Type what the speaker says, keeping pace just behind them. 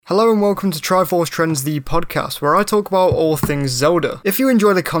Hello and welcome to Triforce Trends, the podcast, where I talk about all things Zelda. If you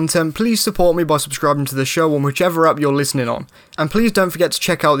enjoy the content, please support me by subscribing to the show on whichever app you're listening on. And please don't forget to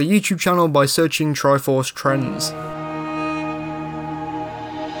check out the YouTube channel by searching Triforce Trends.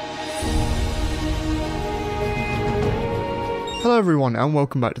 Hello everyone and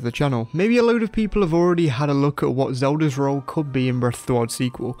welcome back to the channel. Maybe a load of people have already had a look at what Zelda's role could be in Breath of the Wild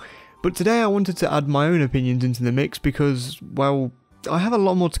sequel, but today I wanted to add my own opinions into the mix because, well, I have a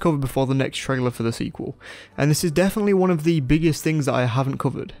lot more to cover before the next trailer for the sequel, and this is definitely one of the biggest things that I haven't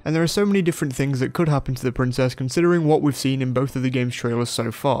covered, and there are so many different things that could happen to the princess considering what we've seen in both of the game's trailers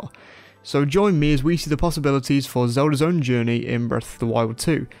so far. So join me as we see the possibilities for Zelda's own journey in Breath of the Wild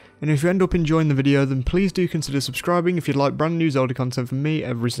 2, and if you end up enjoying the video then please do consider subscribing if you'd like brand new Zelda content from me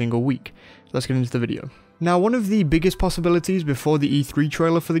every single week. Let's get into the video. Now, one of the biggest possibilities before the E3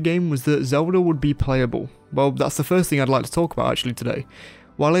 trailer for the game was that Zelda would be playable. Well, that's the first thing I'd like to talk about actually today.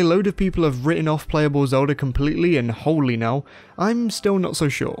 While a load of people have written off playable Zelda completely and wholly now, I'm still not so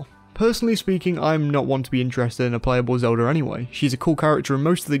sure. Personally speaking, I'm not one to be interested in a playable Zelda anyway. She's a cool character in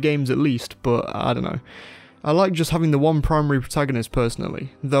most of the games at least, but I don't know. I like just having the one primary protagonist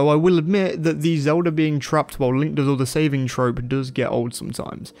personally, though I will admit that the Zelda being trapped while Link does all the saving trope does get old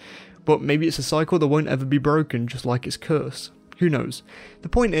sometimes. But maybe it's a cycle that won't ever be broken, just like its curse. Who knows? The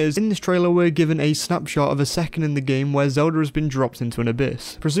point is, in this trailer we're given a snapshot of a second in the game where Zelda has been dropped into an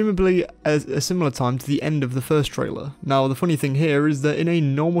abyss, presumably at a similar time to the end of the first trailer. Now the funny thing here is that in a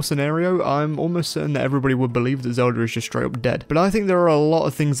normal scenario, I'm almost certain that everybody would believe that Zelda is just straight up dead. But I think there are a lot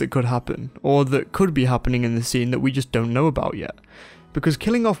of things that could happen, or that could be happening in the scene that we just don't know about yet. Because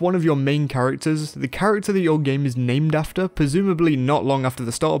killing off one of your main characters, the character that your game is named after, presumably not long after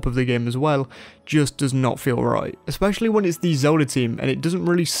the startup of the game as well, just does not feel right. Especially when it's the Zelda team and it doesn't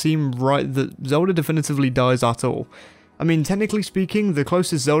really seem right that Zelda definitively dies at all. I mean, technically speaking, the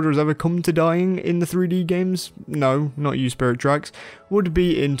closest Zelda has ever come to dying in the 3D games, no, not you Spirit Tracks, would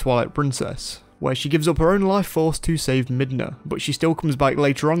be in Twilight Princess, where she gives up her own life force to save Midna, but she still comes back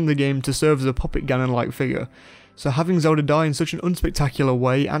later on in the game to serve as a puppet Ganon-like figure. So having Zelda die in such an unspectacular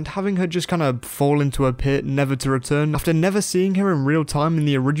way, and having her just kind of fall into a pit never to return after never seeing her in real time in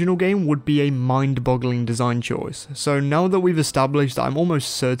the original game would be a mind-boggling design choice. So now that we've established that I'm almost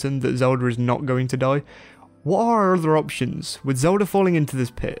certain that Zelda is not going to die, what are our other options with Zelda falling into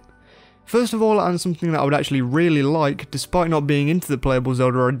this pit? First of all, and something that I would actually really like, despite not being into the playable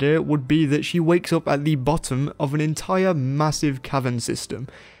Zelda idea, would be that she wakes up at the bottom of an entire massive cavern system.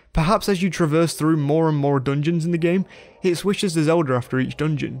 Perhaps as you traverse through more and more dungeons in the game, it switches to Zelda after each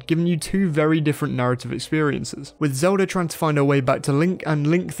dungeon, giving you two very different narrative experiences. With Zelda trying to find her way back to Link, and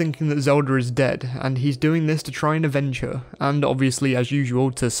Link thinking that Zelda is dead, and he's doing this to try and avenge her, and obviously as usual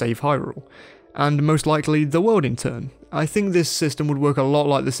to save Hyrule. And most likely the world in turn. I think this system would work a lot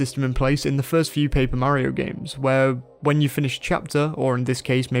like the system in place in the first few Paper Mario games, where when you finish a chapter, or in this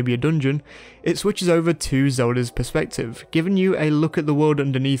case maybe a dungeon, it switches over to Zelda's perspective, giving you a look at the world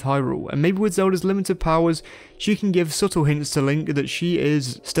underneath Hyrule, and maybe with Zelda's limited powers, she can give subtle hints to Link that she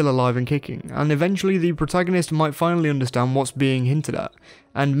is still alive and kicking, and eventually the protagonist might finally understand what's being hinted at,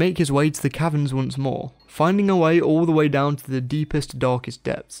 and make his way to the caverns once more, finding a way all the way down to the deepest, darkest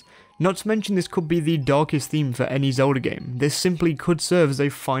depths. Not to mention this could be the darkest theme for any Zelda game. This simply could serve as a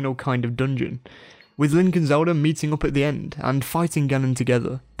final kind of dungeon, with Link and Zelda meeting up at the end and fighting Ganon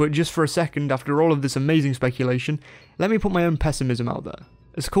together. But just for a second, after all of this amazing speculation, let me put my own pessimism out there.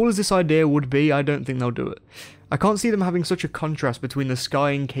 As cool as this idea would be, I don't think they'll do it. I can't see them having such a contrast between the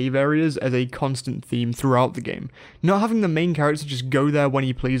sky and cave areas as a constant theme throughout the game. Not having the main character just go there when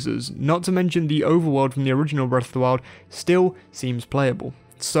he pleases, not to mention the overworld from the original Breath of the Wild, still seems playable.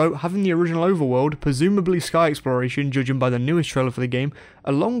 So, having the original overworld, presumably sky exploration judging by the newest trailer for the game,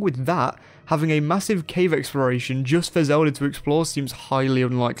 along with that, having a massive cave exploration just for Zelda to explore seems highly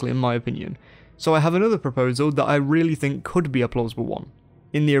unlikely in my opinion. So I have another proposal that I really think could be a plausible one.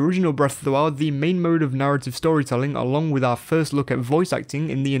 In the original Breath of the Wild, the main mode of narrative storytelling, along with our first look at voice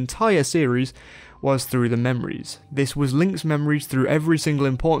acting in the entire series, was through the memories. This was Link's memories through every single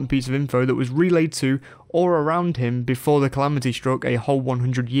important piece of info that was relayed to or around him before the calamity struck a whole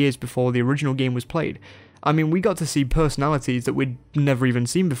 100 years before the original game was played. I mean, we got to see personalities that we'd never even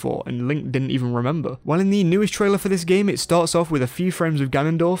seen before, and Link didn't even remember. While in the newest trailer for this game, it starts off with a few frames of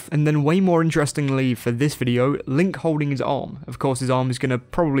Ganondorf, and then way more interestingly for this video, Link holding his arm. Of course, his arm is going to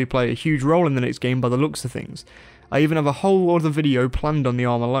probably play a huge role in the next game by the looks of things. I even have a whole other video planned on the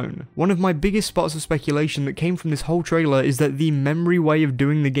arm alone. One of my biggest spots of speculation that came from this whole trailer is that the memory way of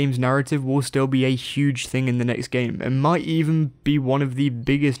doing the game's narrative will still be a huge thing in the next game, and might even be one of the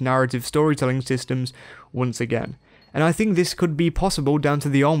biggest narrative storytelling systems once again. and I think this could be possible down to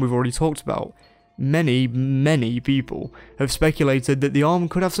the arm we've already talked about. Many people have speculated that the arm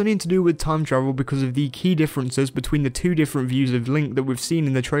could have something to do with time travel because of the key differences between the two different views of Link that we've seen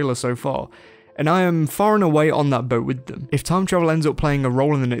in the trailer so far. And I am far and away on that boat with them. If time travel ends up playing a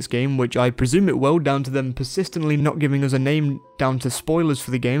role in the next game, which I presume it will down to them persistently not giving us a name down to spoilers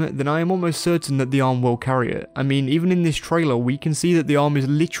for the game, then I am almost certain that the arm will carry it. I mean, even in this trailer, we can see that the arm is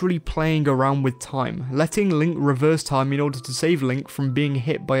literally playing around with time, letting Link reverse time in order to save Link from being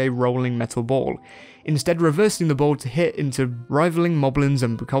hit by a rolling metal ball, instead reversing the ball to hit into rivaling Moblins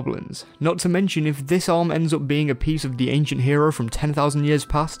and Bokoblins. Not to mention, if this arm ends up being a piece of the ancient hero from 10,000 years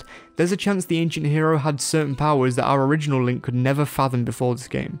past, there's a chance the ancient hero had certain powers that our original Link could never fathom before this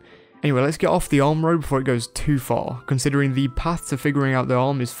game. Anyway, let's get off the arm road before it goes too far, considering the path to figuring out the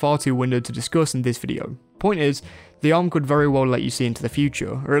arm is far too windowed to discuss in this video. Point is, the arm could very well let you see into the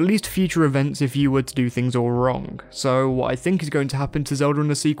future, or at least future events if you were to do things all wrong. So what I think is going to happen to Zelda in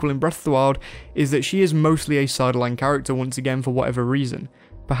the sequel in Breath of the Wild is that she is mostly a sideline character once again for whatever reason.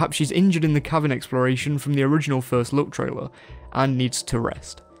 Perhaps she's injured in the cavern exploration from the original First Look trailer, and needs to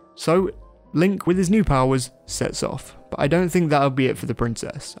rest. So, Link, with his new powers, sets off. But I don't think that'll be it for the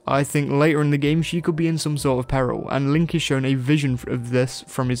princess. I think later in the game she could be in some sort of peril, and Link is shown a vision of this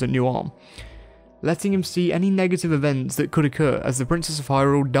from his new arm, letting him see any negative events that could occur, as the Princess of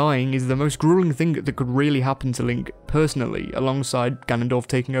Hyrule dying is the most grueling thing that could really happen to Link personally, alongside Ganondorf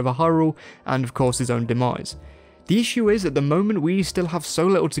taking over Hyrule, and of course his own demise. The issue is, at the moment we still have so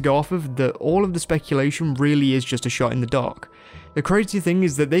little to go off of that all of the speculation really is just a shot in the dark. The crazy thing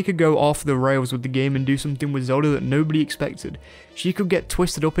is that they could go off the rails with the game and do something with Zelda that nobody expected. She could get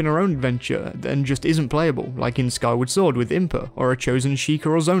twisted up in her own adventure and just isn't playable, like in Skyward Sword with Impa, or a chosen Sheikah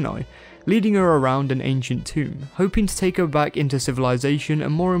or Zonai, leading her around an ancient tomb, hoping to take her back into civilization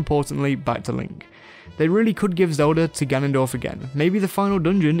and more importantly, back to Link. They really could give Zelda to Ganondorf again. Maybe the final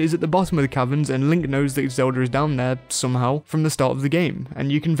dungeon is at the bottom of the caverns and Link knows that Zelda is down there somehow from the start of the game,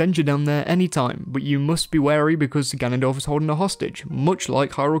 and you can venture down there anytime, but you must be wary because Ganondorf is holding a hostage, much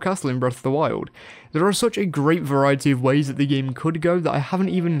like Hyrule Castle in Breath of the Wild. There are such a great variety of ways that the game could go that I haven't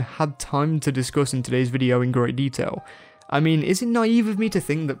even had time to discuss in today's video in great detail. I mean, is it naive of me to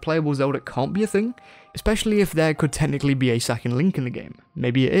think that playable Zelda can't be a thing? Especially if there could technically be a second Link in the game.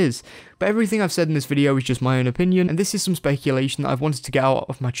 Maybe it is. But everything I've said in this video is just my own opinion, and this is some speculation that I've wanted to get out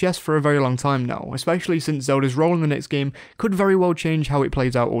of my chest for a very long time now, especially since Zelda's role in the next game could very well change how it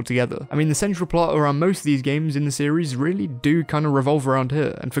plays out altogether. I mean, the central plot around most of these games in the series really do kind of revolve around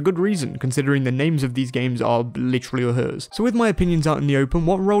her, and for good reason, considering the names of these games are literally hers. So with my opinions out in the open,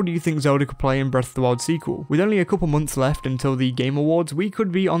 what role do you think Zelda could play in Breath of the Wild sequel? With only a couple months left until the Game Awards, we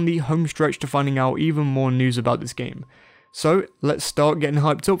could be on the home stretch to finding out even more news about this game. So let's start getting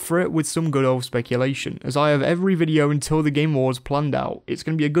hyped up for it with some good old speculation, as I have every video until the Game Awards planned out. It's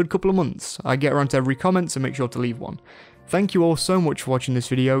going to be a good couple of months. I get around to every comment, so make sure to leave one. Thank you all so much for watching this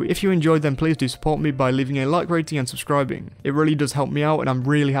video. If you enjoyed, then please do support me by leaving a like rating and subscribing. It really does help me out, and I'm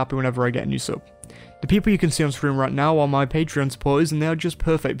really happy whenever I get a new sub. The people you can see on screen right now are my Patreon supporters, and they are just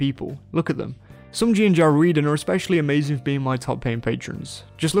perfect people. Look at them. Sumji and Jarreed are especially amazing for being my top paying patrons.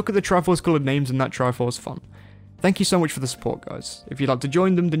 Just look at the Triforce coloured names and that Triforce font. Thank you so much for the support, guys. If you'd like to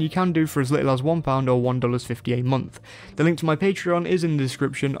join them, then you can do for as little as £1 or $1.50 a month. The link to my Patreon is in the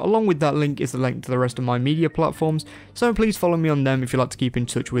description. Along with that link is the link to the rest of my media platforms, so please follow me on them if you'd like to keep in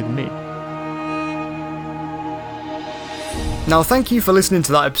touch with me. Now, thank you for listening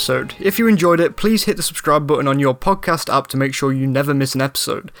to that episode. If you enjoyed it, please hit the subscribe button on your podcast app to make sure you never miss an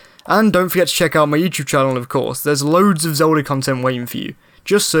episode. And don't forget to check out my YouTube channel, of course. There's loads of Zelda content waiting for you.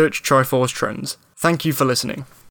 Just search Triforce Trends. Thank you for listening.